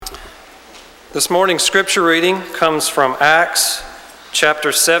This morning's scripture reading comes from Acts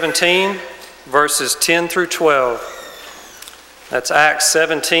chapter 17, verses 10 through 12. That's Acts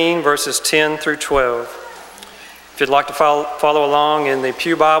 17, verses 10 through 12. If you'd like to follow along in the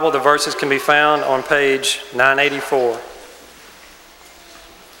Pew Bible, the verses can be found on page 984.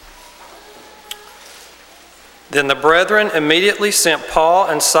 Then the brethren immediately sent Paul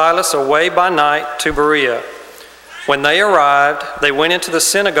and Silas away by night to Berea. When they arrived, they went into the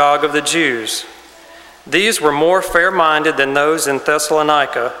synagogue of the Jews. These were more fair-minded than those in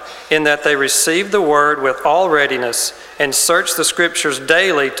Thessalonica, in that they received the word with all readiness and searched the Scriptures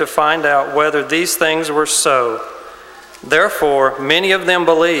daily to find out whether these things were so. Therefore, many of them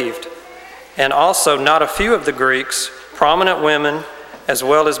believed, and also not a few of the Greeks, prominent women as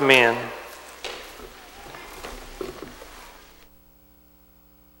well as men.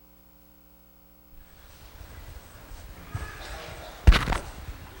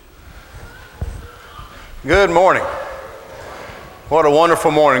 Good morning. What a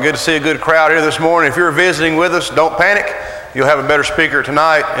wonderful morning. Good to see a good crowd here this morning. If you're visiting with us, don't panic. You'll have a better speaker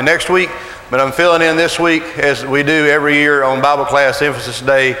tonight and next week. But I'm filling in this week as we do every year on Bible Class Emphasis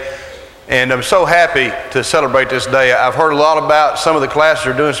Day. And I'm so happy to celebrate this day. I've heard a lot about some of the classes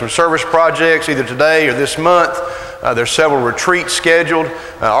are doing some service projects either today or this month. There's several retreats scheduled.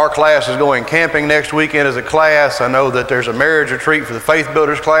 Our class is going camping next weekend as a class. I know that there's a marriage retreat for the Faith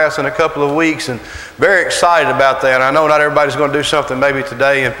Builders class in a couple of weeks, and very excited about that. I know not everybody's going to do something maybe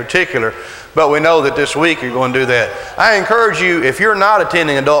today in particular, but we know that this week you're going to do that. I encourage you, if you're not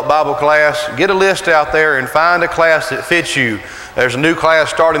attending adult Bible class, get a list out there and find a class that fits you. There's a new class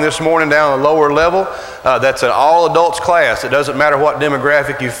starting this morning down at the lower level. That's an all-adults class. It doesn't matter what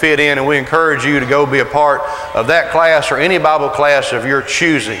demographic you fit in, and we encourage you to go be a part of that class or any Bible class of your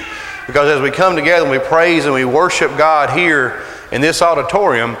choosing. Because as we come together and we praise and we worship God here in this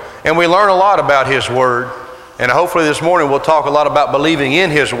auditorium, and we learn a lot about His Word, and hopefully this morning we'll talk a lot about believing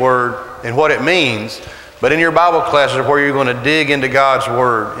in His Word and what it means. But in your Bible classes are where you're going to dig into God's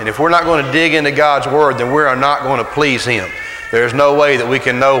Word. And if we're not going to dig into God's Word, then we are not going to please Him. There's no way that we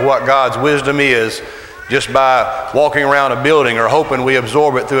can know what God's wisdom is just by walking around a building or hoping we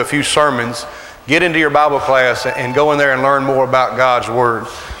absorb it through a few sermons. Get into your Bible class and go in there and learn more about God's Word.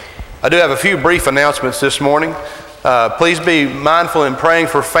 I do have a few brief announcements this morning. Please be mindful in praying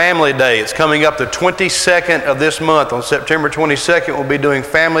for Family Day. It's coming up the 22nd of this month. On September 22nd, we'll be doing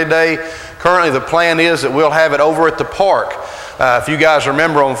Family Day. Currently, the plan is that we'll have it over at the park. If you guys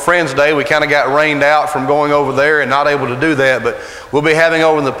remember on Friends Day, we kind of got rained out from going over there and not able to do that, but we'll be having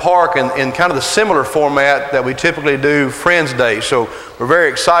over in the park in kind of the similar format that we typically do Friends Day. So we're very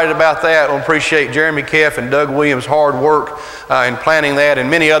excited about that. We appreciate Jeremy Keff and Doug Williams' hard work in planning that, and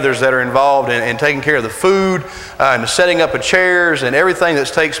many others that are involved in taking care of the food and the setting up of chairs and everything that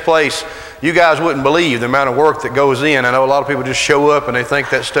takes place. You guys wouldn't believe the amount of work that goes in. I know a lot of people just show up and they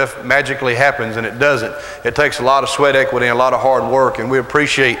think that stuff magically happens, and it doesn't. It takes a lot of sweat equity and a lot of hard work, and we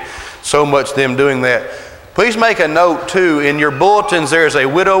appreciate so much them doing that. Please make a note too, in your bulletins there's a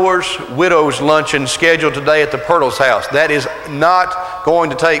widows luncheon scheduled today at the Pirtles house. That is not going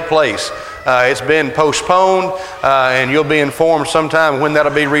to take place. It's been postponed, and you'll be informed sometime when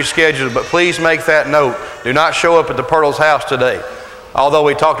that'll be rescheduled, but please make that note. Do not show up at the Pirtles house today. Although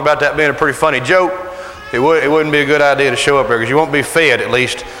we talked about that being a pretty funny joke, it wouldn't be a good idea to show up there because you won't be fed, at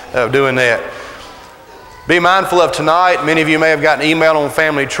least, of doing that. Be mindful of tonight. Many of you may have gotten an email on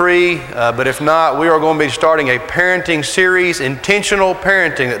Family Tree, but if not, we are going to be starting a parenting series, intentional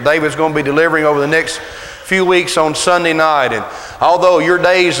parenting, that David's going to be delivering over the next few weeks on Sunday night. And although your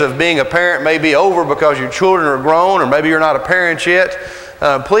days of being a parent may be over because your children are grown, or maybe you're not a parent yet,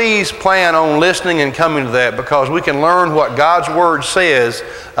 please plan on listening and coming to that, because we can learn what God's Word says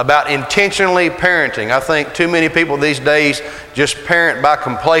about intentionally parenting. I think too many people these days just parent by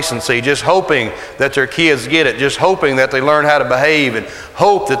complacency, just hoping that their kids get it, just hoping that they learn how to behave and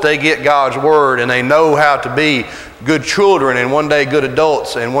hope that they get God's Word and they know how to be good children and one day good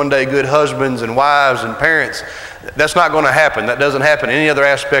adults and one day good husbands and wives and parents. That's not going to happen. That doesn't happen in any other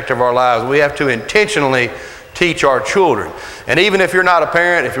aspect of our lives. We have to intentionally teach our children. And even if you're not a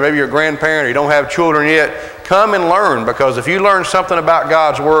parent, if maybe you're a grandparent or you don't have children yet, come and learn, because if you learn something about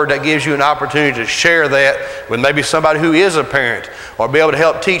God's Word, that gives you an opportunity to share that with maybe somebody who is a parent, or be able to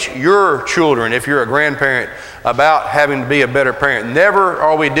help teach your children, if you're a grandparent, about having to be a better parent. Never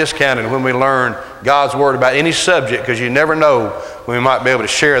are we discounted when we learn God's Word about any subject, because you never know when we might be able to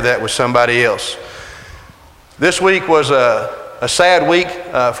share that with somebody else. This week was a sad week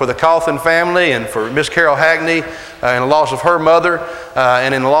for the Cawthon family and for Miss Carol Hackney and the loss of her mother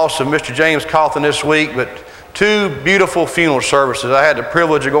and in the loss of Mr. James Cawthon this week. But 2 beautiful funeral services. I had the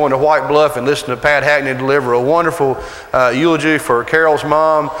privilege of going to White Bluff and listening to Pat Hackney deliver a wonderful eulogy for Carol's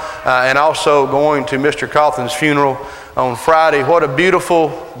mom, and also going to Mr. Cawthon's funeral on Friday. What a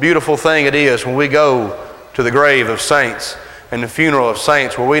beautiful, beautiful thing it is when we go to the grave of saints and the funeral of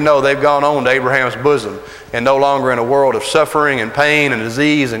saints, where we know they've gone on to Abraham's bosom and no longer in a world of suffering and pain and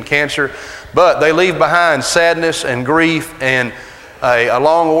disease and cancer, but they leave behind sadness and grief and a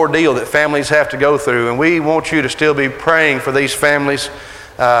long ordeal that families have to go through. And we want you to still be praying for these families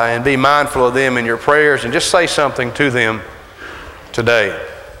and be mindful of them in your prayers, and just say something to them today.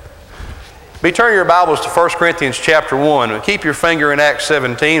 Turn your Bibles to 1 Corinthians chapter 1. And keep your finger in Acts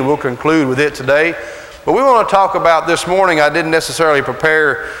 17. We'll conclude with it today. But we want to talk about this morning, I didn't necessarily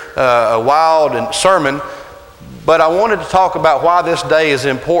prepare a wild sermon, but I wanted to talk about why this day is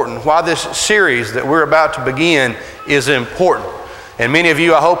important, why this series that we're about to begin is important. And many of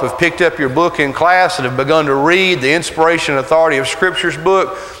you, I hope, have picked up your book in class and have begun to read the Inspiration and Authority of Scriptures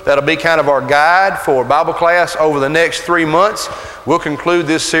book. That'll be kind of our guide for Bible class over the next 3 months. We'll conclude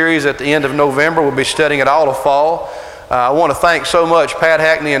this series at the end of November. We'll be studying it all of fall. I want to thank so much Pat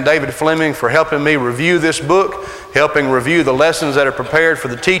Hackney and David Fleming for helping me review this book, helping review the lessons that are prepared for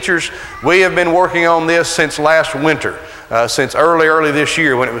the teachers. We have been working on this since last winter, since early this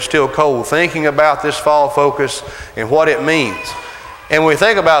year when it was still cold, thinking about this fall focus and what it means. And when we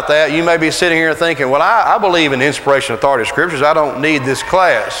think about that, you may be sitting here thinking, well, I believe in the inspiration and authority of Scriptures. I don't need this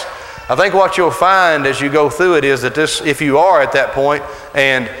class. I think what you'll find as you go through it is that if you are at that point,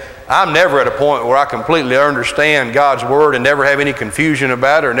 and I'm never at a point where I completely understand God's Word and never have any confusion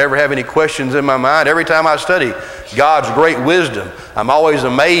about it or never have any questions in my mind. Every time I study God's great wisdom, I'm always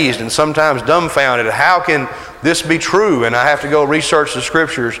amazed and sometimes dumbfounded at how can this be true, and I have to go research the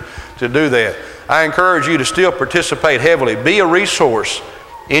Scriptures to do that. I encourage you to still participate heavily. Be a resource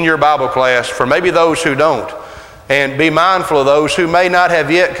in your Bible class for maybe those who don't, and be mindful of those who may not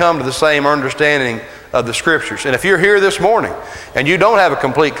have yet come to the same understanding of the Scriptures. And if you're here this morning and you don't have a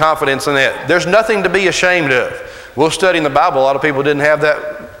complete confidence in that, there's nothing to be ashamed of. We'll study in the Bible. A lot of people didn't have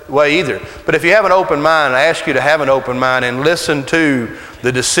that way either. But if you have an open mind, I ask you to have an open mind and listen to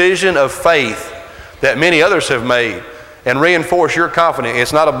the decision of faith that many others have made and reinforce your confidence.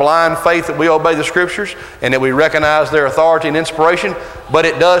 It's not a blind faith that we obey the Scriptures and that we recognize their authority and inspiration, but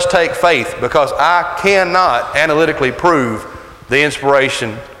it does take faith, because I cannot analytically prove the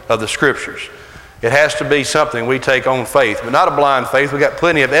inspiration of the Scriptures. It has to be something we take on faith, but not a blind faith. We've got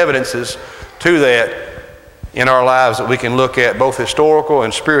plenty of evidences to that in our lives that we can look at, both historical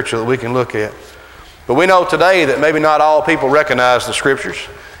and spiritual, that we can look at. But we know today that maybe not all people recognize the Scriptures.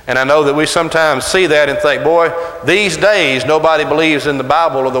 And I know that we sometimes see that and think, boy, these days nobody believes in the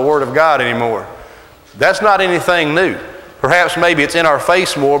Bible or the Word of God anymore. That's not anything new. Perhaps maybe it's in our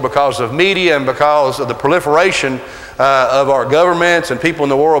face more because of media and because of the proliferation of our governments and people in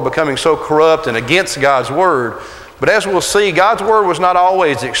the world becoming so corrupt and against God's Word. But as we'll see, God's Word was not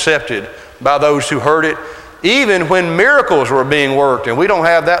always accepted by those who heard it, even when miracles were being worked. And we don't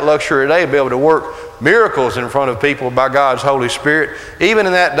have that luxury today to be able to work miracles in front of people by God's Holy Spirit. Even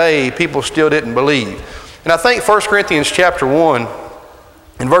in that day, people still didn't believe. And I think 1 Corinthians chapter 1,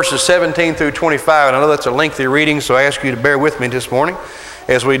 in verses 17 through 25, and I know that's a lengthy reading, so I ask you to bear with me this morning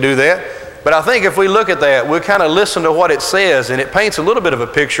as we do that. But I think if we look at that, we'll kind of listen to what it says, and it paints a little bit of a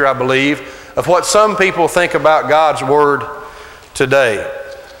picture, I believe, of what some people think about God's Word today.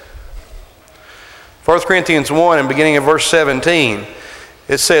 1 Corinthians 1, and beginning in verse 17,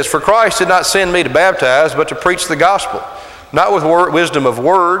 it says, "For Christ did not send me to baptize, but to preach the gospel, not with wisdom of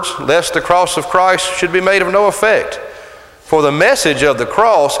words, lest the cross of Christ should be made of no effect. For the message of the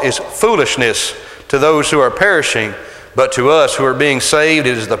cross is foolishness to those who are perishing, but to us who are being saved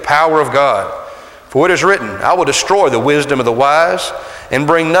it is the power of God. For it is written, I will destroy the wisdom of the wise, and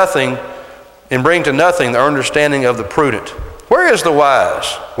bring to nothing the understanding of the prudent. Where is the wise?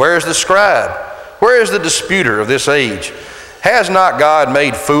 Where is the scribe? Where is the disputer of this age? Has not God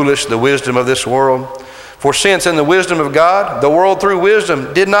made foolish the wisdom of this world? For since in the wisdom of God, the world through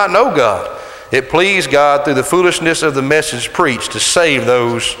wisdom did not know God, it pleased God through the foolishness of the message preached to save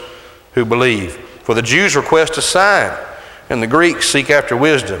those who believe. For the Jews request a sign, and the Greeks seek after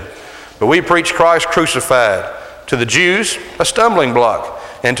wisdom. But we preach Christ crucified, to the Jews a stumbling block,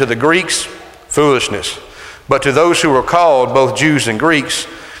 and to the Greeks foolishness. But to those who are called, both Jews and Greeks,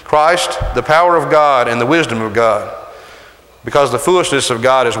 Christ, the power of God and the wisdom of God. Because the foolishness of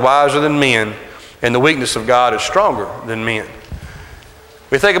God is wiser than men, and the weakness of God is stronger than men."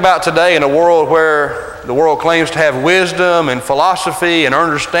 We think about today in a world where the world claims to have wisdom and philosophy and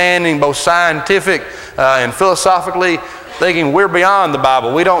understanding, both scientific and philosophically, thinking we're beyond the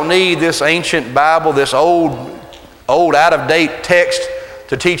Bible. We don't need this ancient Bible, this old old, out-of-date text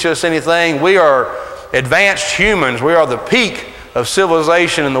to teach us anything. We are advanced humans. We are the peak of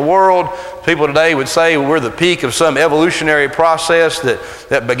civilization in the world. People today would say we're the peak of some evolutionary process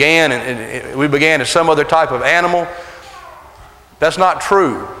that began, and we began as some other type of animal. That's not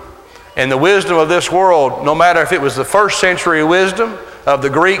true. And the wisdom of this world, no matter if it was the first century wisdom of the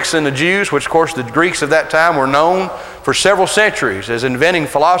Greeks and the Jews, which of course the Greeks of that time were known for several centuries as inventing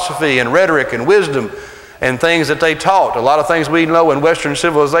philosophy and rhetoric and wisdom and things that they taught. A lot of things we know in Western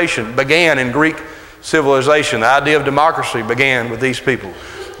civilization began in Greek civilization. The idea of democracy began with these people.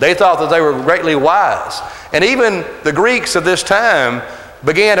 They thought that they were greatly wise. And even the Greeks of this time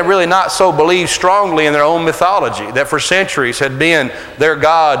began to really not so believe strongly in their own mythology that for centuries had been their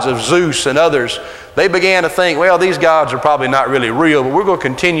gods of Zeus and others. They began to think, well, these gods are probably not really real, but we're going to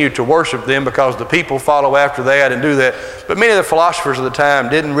continue to worship them because the people follow after that and do that. But many of the philosophers of the time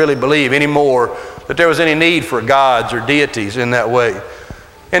didn't really believe anymore that there was any need for gods or deities in that way.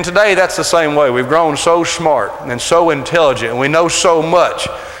 And today that's the same way. We've grown so smart and so intelligent, and we know so much.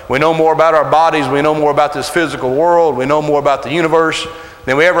 We know more about our bodies, we know more about this physical world, we know more about the universe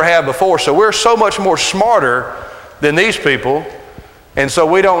than we ever have before. So we're so much more smarter than these people, and so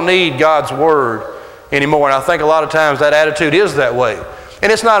we don't need God's Word anymore. And I think a lot of times that attitude is that way.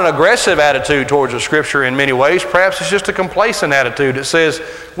 And it's not an aggressive attitude towards the Scripture in many ways. Perhaps it's just a complacent attitude that says,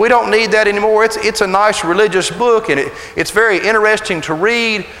 we don't need that anymore. It's a nice religious book, and it's very interesting to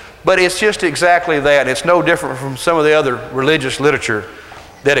read, but it's just exactly that. It's no different from some of the other religious literature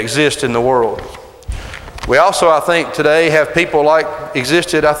that exists in the world. We also, I think, today have people like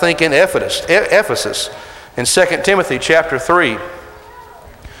existed, I think, in Ephesus. In 2 Timothy chapter 3.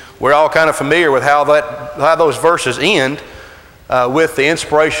 We're all kind of familiar with how those verses end with the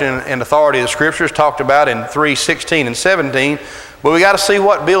inspiration and authority of the Scriptures talked about in 3:16 and 17. But we got to see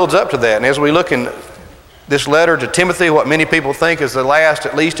what builds up to that. And as we look in this letter to Timothy, what many people think is the last,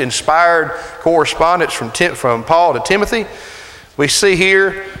 at least, inspired correspondence from Paul to Timothy, we see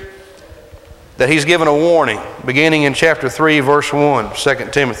here that he's given a warning, beginning in chapter 3, verse 1,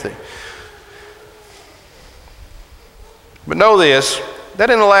 2 Timothy. But know this, that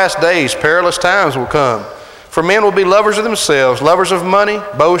in the last days perilous times will come. For men will be lovers of themselves, lovers of money,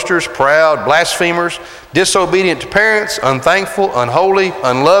 boasters, proud, blasphemers, disobedient to parents, unthankful, unholy,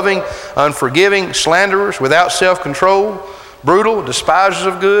 unloving, unforgiving, slanderers, without self-control, brutal, despisers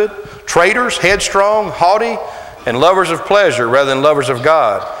of good, traitors, headstrong, haughty, and lovers of pleasure rather than lovers of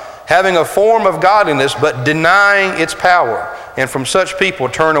God, having a form of godliness but denying its power, and from such people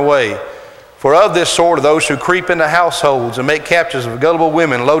turn away. For of this sort are those who creep into households and make captives of gullible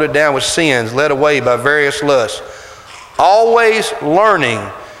women loaded down with sins, led away by various lusts, always learning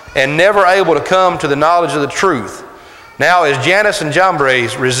and never able to come to the knowledge of the truth. Now as Jannes and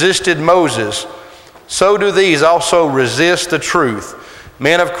Jambres resisted Moses, so do these also resist the truth.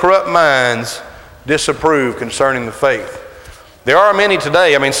 Men of corrupt minds disapprove concerning the faith. There are many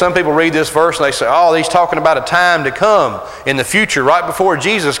today. I mean, some people read this verse and they say, oh, he's talking about a time to come in the future, right before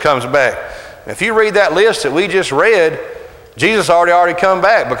Jesus comes back. If you read that list that we just read, Jesus already come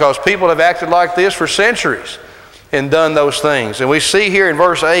back, because people have acted like this for centuries and done those things. And we see here in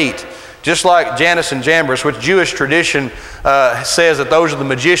verse 8, just like Jannes and Jambres, which Jewish tradition says that those are the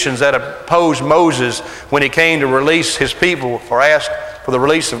magicians that opposed Moses when he came to release his people, or asked for the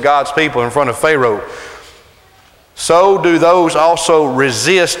release of God's people in front of Pharaoh. So do those also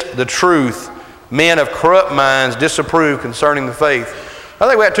resist the truth. Men of corrupt minds disapprove concerning the faith. I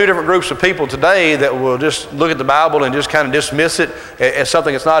think we have two different groups of people today that will just look at the Bible and just kind of dismiss it as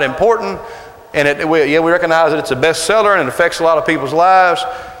something that's not important. And we recognize that it's a bestseller and it affects a lot of people's lives.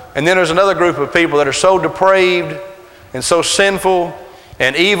 And then there's another group of people that are so depraved and so sinful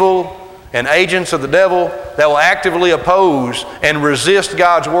and evil and agents of the devil that will actively oppose and resist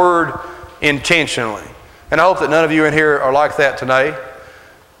God's Word intentionally. And I hope that none of you in here are like that today.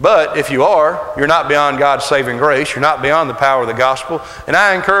 But if you are, you're not beyond God's saving grace. You're not beyond the power of the gospel. And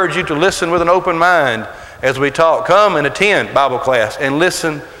I encourage you to listen with an open mind as we talk. Come and attend Bible class and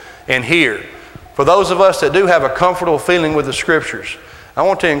listen and hear. For those of us that do have a comfortable feeling with the Scriptures, I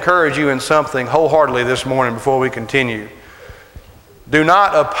want to encourage you in something wholeheartedly this morning before we continue. Do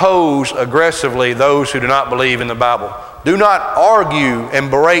not oppose aggressively those who do not believe in the Bible. Do not argue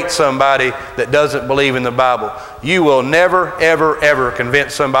and berate somebody that doesn't believe in the Bible. You will never, ever, ever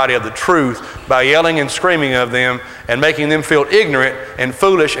convince somebody of the truth by yelling and screaming of them and making them feel ignorant and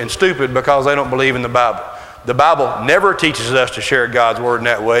foolish and stupid because they don't believe in the Bible. The Bible never teaches us to share God's Word in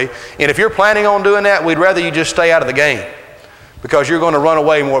that way. And if you're planning on doing that, we'd rather you just stay out of the game, because you're going to run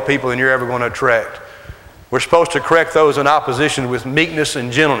away more people than you're ever going to attract. We're supposed to correct those in opposition with meekness and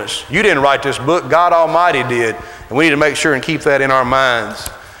gentleness. You didn't write this book, God Almighty did. And we need to make sure and keep that in our minds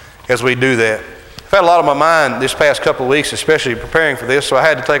as we do that. I've had a lot on my mind this past couple of weeks, especially preparing for this, so I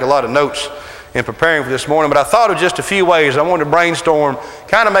had to take a lot of notes in preparing for this morning. But I thought of just a few ways. I wanted to brainstorm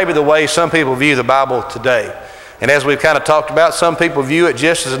kind of maybe the way some people view the Bible today. And as we've kind of talked about, some people view it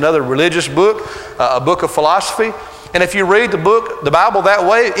just as another religious book, a book of philosophy. And if you read the Bible that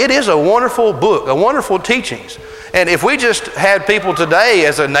way, it is a wonderful book, a wonderful teachings. And if we just had people today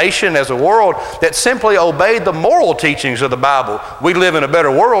as a nation, as a world, that simply obeyed the moral teachings of the Bible, we'd live in a better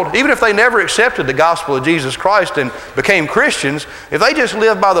world. Even if they never accepted the gospel of Jesus Christ and became Christians, if they just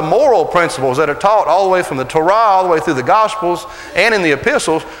lived by the moral principles that are taught all the way from the Torah, all the way through the Gospels and in the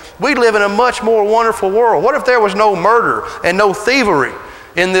epistles, we'd live in a much more wonderful world. What if there was no murder and no thievery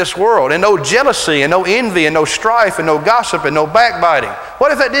in this world, and no jealousy, and no envy, and no strife, and no gossip, and no backbiting?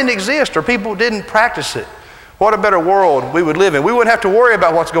 What if that didn't exist, or people didn't practice it? What a better world we would live in. We wouldn't have to worry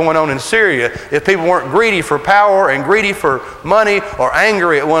about what's going on in Syria if people weren't greedy for power and greedy for money or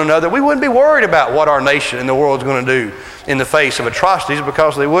angry at one another. We wouldn't be worried about what our nation and the world's going to do in the face of atrocities,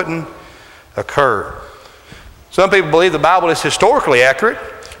 because they wouldn't occur. Some people believe the Bible is historically accurate,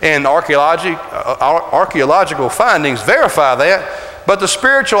 and archaeological findings verify that. But the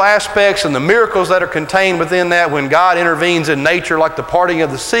spiritual aspects and the miracles that are contained within that, when God intervenes in nature, like the parting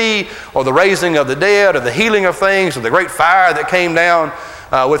of the sea, or the raising of the dead, or the healing of things, or the great fire that came down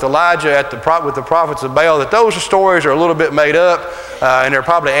with Elijah with the prophets of Baal, that those stories are a little bit made up, and they're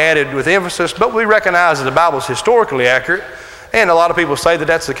probably added with emphasis. But we recognize that the Bible is historically accurate. And a lot of people say that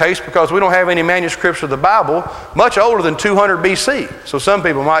that's the case because we don't have any manuscripts of the Bible much older than 200 BC. So some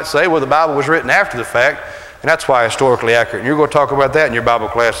people might say, well, the Bible was written after the fact, and that's why it's historically accurate. And you're going to talk about that in your Bible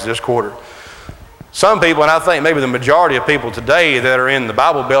classes this quarter. Some people, and I think maybe the majority of people today that are in the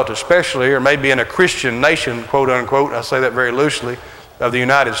Bible Belt especially, or maybe in a Christian nation, quote unquote, I say that very loosely, of the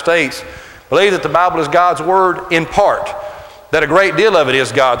United States, believe that the Bible is God's Word in part. That a great deal of it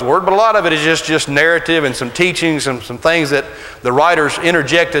is God's Word, but a lot of it is just narrative and some teachings and some things that the writers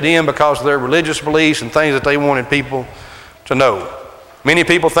interjected in because of their religious beliefs and things that they wanted people to know. Many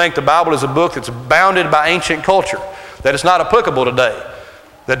people think the Bible is a book that's bounded by ancient culture, that it's not applicable today,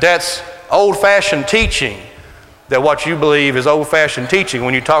 that's old-fashioned teaching, that what you believe is old-fashioned teaching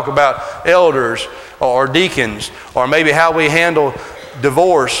when you talk about elders or deacons, or maybe how we handle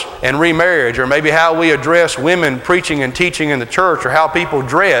divorce and remarriage, or maybe how we address women preaching and teaching in the church, or how people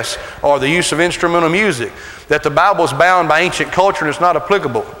dress, or the use of instrumental music, that the Bible is bound by ancient culture and it's not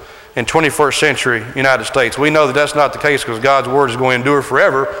applicable in 21st century United States. We know that that's not the case because God's Word is going to endure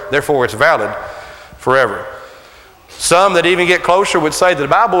forever, therefore it's valid forever. Some that even get closer would say that the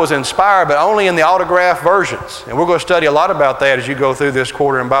Bible was inspired, but only in the autograph versions. And we're going to study a lot about that as you go through this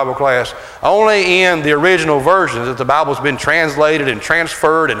quarter in Bible class. Only in the original versions that the Bible's been translated and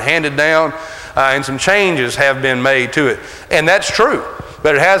transferred and handed down, and some changes have been made to it. And that's true,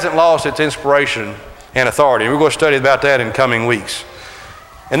 but it hasn't lost its inspiration and authority. We're going to study about that in coming weeks.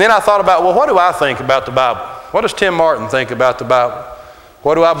 And then I thought about, well, what do I think about the Bible? What does Tim Martin think about the Bible?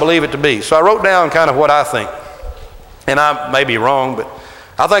 What do I believe it to be? So I wrote down kind of what I think. And I may be wrong, but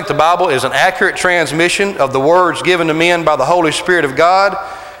I think the Bible is an accurate transmission of the words given to men by the Holy Spirit of God,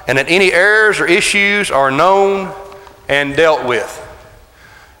 and that any errors or issues are known and dealt with.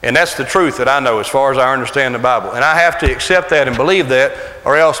 And that's the truth that I know as far as I understand the Bible. And I have to accept that and believe that,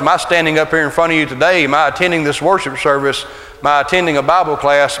 or else my standing up here in front of you today, my attending this worship service, my attending a Bible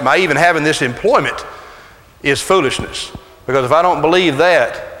class, my even having this employment is foolishness. Because if I don't believe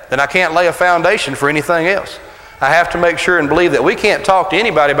that, then I can't lay a foundation for anything else. I have to make sure and believe that we can't talk to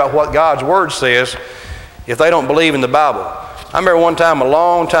anybody about what God's Word says if they don't believe in the Bible. I remember one time, a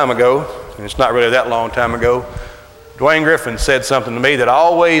long time ago, and it's not really that long time ago, Dwayne Griffin said something to me that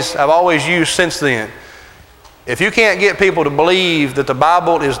I've always used since then. If you can't get people to believe that the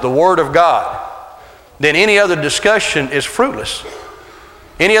Bible is the Word of God, then any other discussion is fruitless.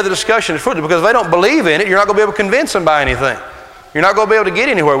 Any other discussion is fruitless, because if they don't believe in it, you're not going to be able to convince them by anything. You're not going to be able to get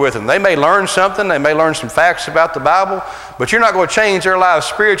anywhere with them. They may learn something, they may learn some facts about the Bible, but you're not going to change their lives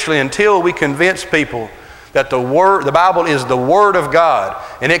spiritually until we convince people that the Bible is the Word of God,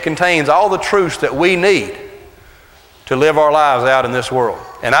 and it contains all the truths that we need to live our lives out in this world.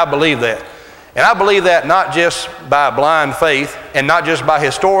 And I believe that. And I believe that not just by blind faith, and not just by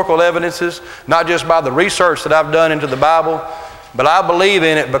historical evidences, not just by the research that I've done into the Bible, but I believe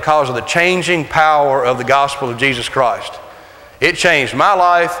in it because of the changing power of the gospel of Jesus Christ. It changed my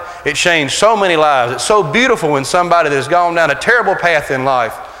life. It changed so many lives. It's so beautiful when somebody that's gone down a terrible path in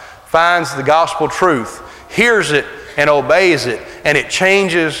life finds the gospel truth, hears it, and obeys it, and it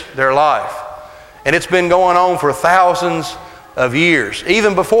changes their life. And it's been going on for thousands of years.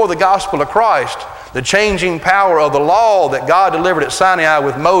 Even before the gospel of Christ, the changing power of the law that God delivered at Sinai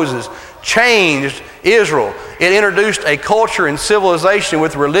with Moses changed Israel. It introduced a culture and civilization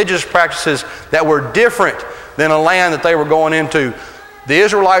with religious practices that were different than a land that they were going into. The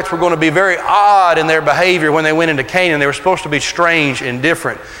Israelites were going to be very odd in their behavior when they went into Canaan. They were supposed to be strange and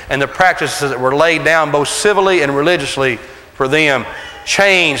different. And the practices that were laid down both civilly and religiously for them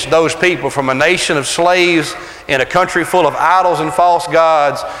changed those people from a nation of slaves in a country full of idols and false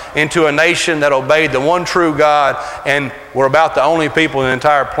gods into a nation that obeyed the one true God and were about the only people on the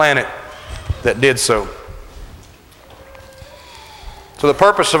entire planet that did so. So the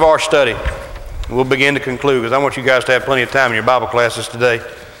purpose of our study, we'll begin to conclude because I want you guys to have plenty of time in your Bible classes today,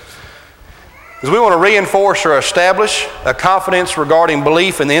 is we want to reinforce or establish a confidence regarding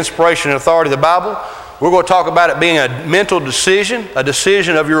belief in the inspiration and authority of the Bible. We're going to talk about it being a mental decision, a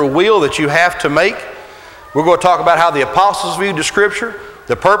decision of your will that you have to make. We're going to talk about how the apostles viewed the Scripture,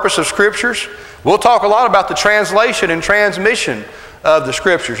 the purpose of Scriptures. We'll talk a lot about the translation and transmission of the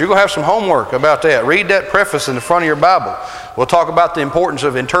Scriptures. You're going to have some homework about that. Read that preface in the front of your Bible. We'll talk about the importance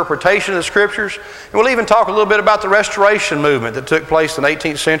of interpretation of the Scriptures. And we'll even talk a little bit about the Restoration movement that took place in the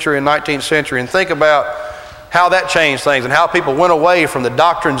 18th century and 19th century and think about how that changed things and how people went away from the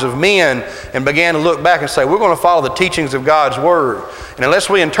doctrines of men and began to look back and say, we're going to follow the teachings of God's Word. And unless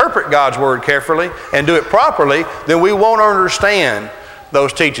we interpret God's Word carefully and do it properly, then we won't understand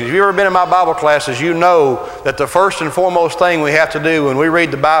those teachings. If you've ever been in my Bible classes, you know that the first and foremost thing we have to do when we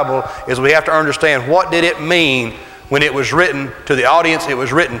read the Bible is we have to understand what did it mean when it was written to the audience it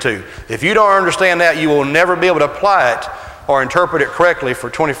was written to. If you don't understand that, you will never be able to apply it or interpret it correctly for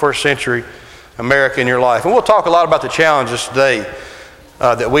 21st century America in your life. And we'll talk a lot about the challenges today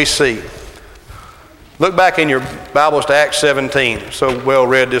that we see. Look back in your Bibles to Acts 17, so well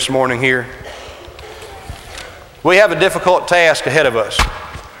read this morning here. We have a difficult task ahead of us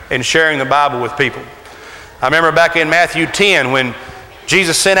in sharing the Bible with people. I remember back in Matthew 10 when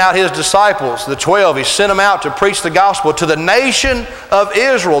Jesus sent out His disciples, the 12. He sent them out to preach the gospel to the nation of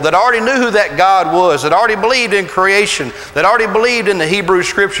Israel that already knew who that God was, that already believed in creation, that already believed in the Hebrew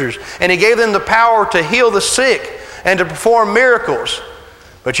Scriptures. And He gave them the power to heal the sick and to perform miracles.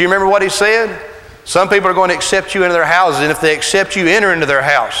 But you remember what He said? Some people are going to accept you into their houses, and if they accept you, enter into their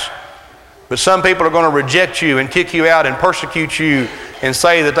house. But some people are going to reject you and kick you out and persecute you and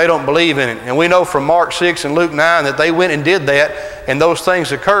say that they don't believe in it. And we know from Mark 6 and Luke 9 that they went and did that, and those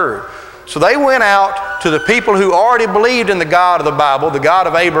things occurred. So they went out to the people who already believed in the God of the Bible, the God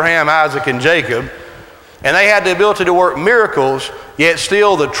of Abraham, Isaac, and Jacob, and they had the ability to work miracles, yet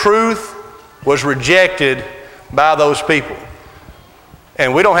still the truth was rejected by those people.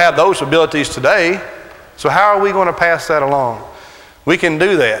 And we don't have those abilities today, so how are we going to pass that along? We can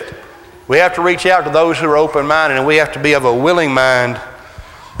do that. We have to reach out to those who are open-minded, and we have to be of a willing mind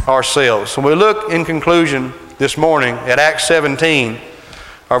ourselves. So we look in conclusion this morning at Acts 17,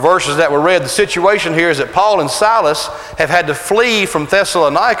 our verses that were read. The situation here is that Paul and Silas have had to flee from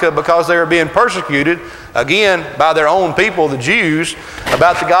Thessalonica because they were being persecuted, again, by their own people, the Jews,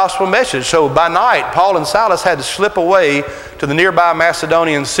 about the gospel message. So by night, Paul and Silas had to slip away to the nearby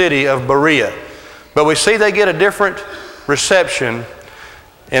Macedonian city of Berea. But we see they get a different reception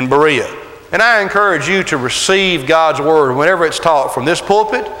in Berea. And I encourage you to receive God's Word whenever it's taught, from this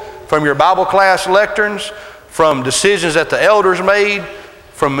pulpit, from your Bible class lecterns, from decisions that the elders made,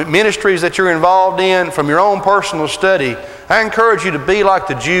 from ministries that you're involved in, from your own personal study. I encourage you to be like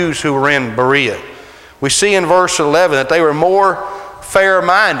the Jews who were in Berea. We see in verse 11 that they were more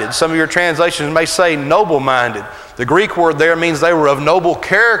fair-minded. Some of your translations may say noble-minded. The Greek word there means they were of noble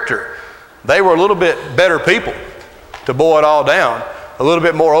character. They were a little bit better people, to boil it all down. A little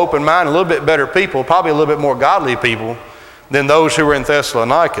bit more open-minded, a little bit better people, probably a little bit more godly people than those who were in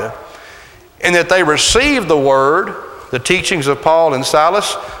Thessalonica. And that they received the Word, the teachings of Paul and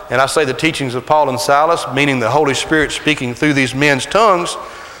Silas, and I say the teachings of Paul and Silas, meaning the Holy Spirit speaking through these men's tongues,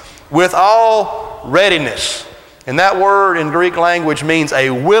 with all readiness. And that word in Greek language means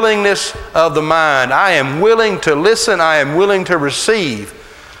a willingness of the mind. I am willing to listen, I am willing to receive.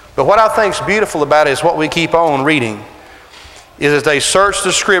 But what I think is beautiful about it is what we keep on reading, is that they searched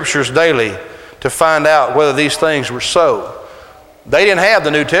the Scriptures daily to find out whether these things were so. They didn't have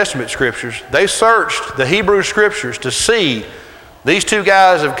the New Testament Scriptures. They searched the Hebrew Scriptures to see, these two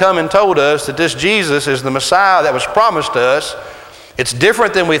guys have come and told us that this Jesus is the Messiah that was promised to us. It's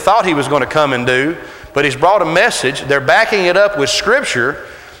different than we thought He was going to come and do, but He's brought a message. They're backing it up with Scripture,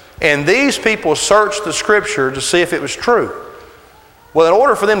 and these people searched the Scripture to see if it was true. Well, in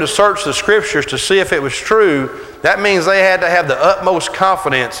order for them to search the Scriptures to see if it was true, that means they had to have the utmost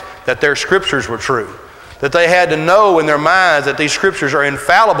confidence that their Scriptures were true. That they had to know in their minds that these Scriptures are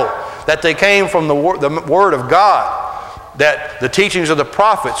infallible, that they came from the Word of God, that the teachings of the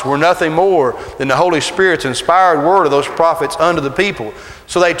prophets were nothing more than the Holy Spirit's inspired word of those prophets unto the people.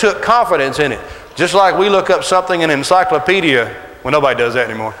 So they took confidence in it. Just like we look up something in an encyclopedia, well, nobody does that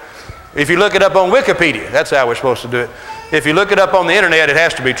anymore. If you look it up on Wikipedia, that's how we're supposed to do it. If you look it up on the internet, it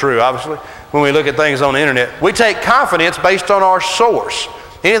has to be true, obviously. When we look at things on the internet, we take confidence based on our source.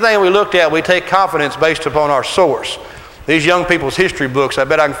 Anything we looked at, we take confidence based upon our source. These young people's history books, I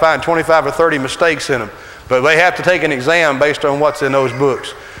bet I can find 25 or 30 mistakes in them. But they have to take an exam based on what's in those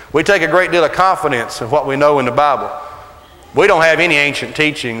books. We take a great deal of confidence in what we know in the Bible. We don't have any ancient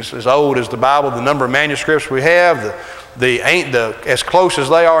teachings as old as the Bible. The number of manuscripts we have, as close as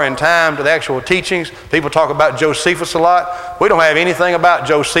they are in time to the actual teachings. People talk about Josephus a lot. We don't have anything about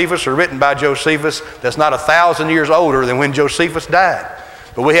Josephus or written by Josephus that's not 1,000 years older than when Josephus died.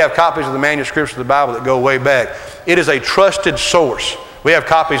 But we have copies of the manuscripts of the Bible that go way back. It is a trusted source. We have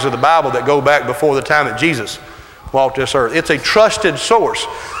copies of the Bible that go back before the time that Jesus walked this earth. It's a trusted source.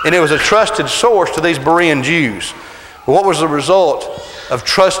 And it was a trusted source to these Berean Jews. But what was the result of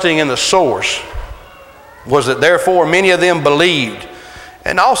trusting in the source? Was that therefore many of them believed.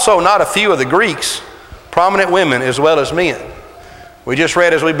 And also not a few of the Greeks, prominent women as well as men. We just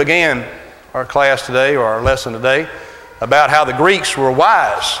read as we began our class today, or our lesson today, about how the Greeks were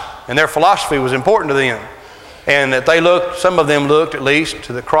wise and their philosophy was important to them. And that some of them looked at least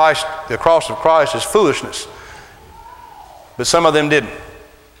to the cross of Christ as foolishness. But some of them didn't.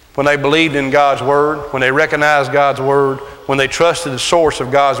 When they believed in God's Word, when they recognized God's Word, when they trusted the source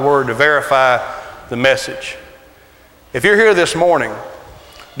of God's Word to verify the message. If you're here this morning,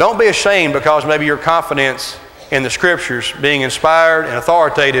 don't be ashamed because maybe your confidence in the Scriptures being inspired and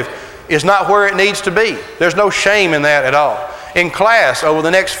authoritative is not where it needs to be. There's no shame in that at all. In class over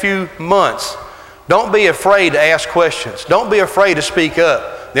the next few months, don't be afraid to ask questions. Don't be afraid to speak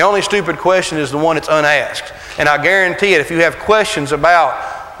up. The only stupid question is the one that's unasked. And I guarantee it, if you have questions about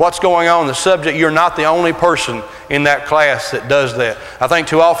what's going on in the subject, you're not the only person in that class that does that. I think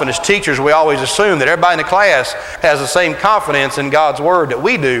too often as teachers, we always assume that everybody in the class has the same confidence in God's Word that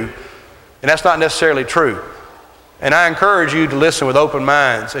we do, and that's not necessarily true. And I encourage you to listen with open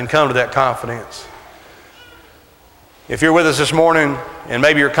minds and come to that confidence. If you're with us this morning and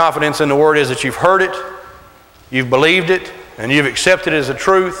maybe your confidence in the Word is that you've heard it, you've believed it, and you've accepted it as a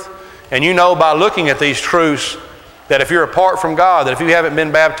truth, and you know by looking at these truths that if you're apart from God, that if you haven't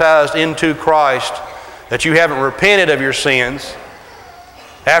been baptized into Christ, that you haven't repented of your sins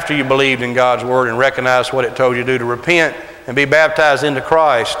after you believed in God's Word and recognized what it told you to do, to repent and be baptized into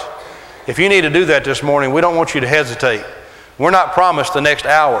Christ. If you need to do that this morning, we don't want you to hesitate. We're not promised the next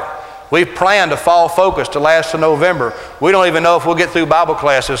hour. We've planned a fall focus to last to November. We don't even know if we'll get through Bible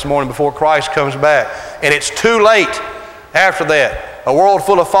class this morning before Christ comes back. And it's too late after that. A world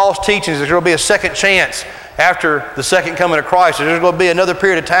full of false teachings, there's going to be a second chance after the second coming of Christ. There's going to be another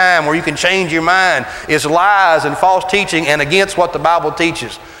period of time where you can change your mind. It's lies and false teaching and against what the Bible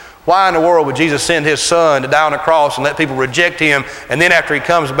teaches. Why in the world would Jesus send His Son to die on the cross and let people reject Him, and then after He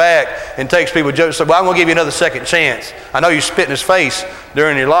comes back and takes people to judgment, say, well, I'm going to give you another second chance. I know you spit in His face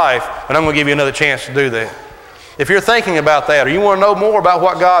during your life, but I'm going to give you another chance to do that. If you're thinking about that, or you want to know more about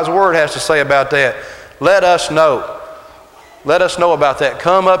what God's Word has to say about that, let us know. Let us know about that.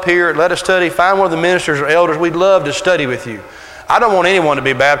 Come up here, let us study. Find one of the ministers or elders. We'd love to study with you. I don't want anyone to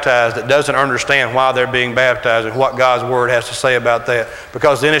be baptized that doesn't understand why they're being baptized and what God's Word has to say about that,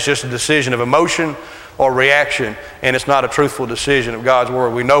 because then it's just a decision of emotion or reaction, and it's not a truthful decision of God's Word.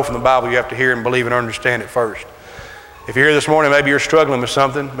 We know from the Bible you have to hear and believe and understand it first. If you're here this morning, maybe you're struggling with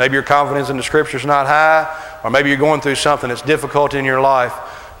something, maybe your confidence in the Scripture is not high, or maybe you're going through something that's difficult in your life,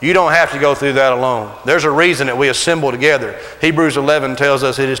 you don't have to go through that alone. There's a reason that we assemble together. Hebrews 11 tells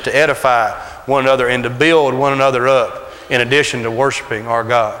us it is to edify one another and to build one another up, in addition to worshiping our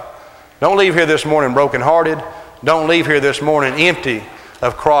God. Don't leave here this morning brokenhearted. Don't leave here this morning empty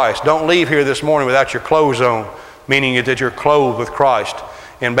of Christ. Don't leave here this morning without your clothes on, meaning that you're clothed with Christ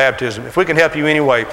in baptism. If we can help you anyway,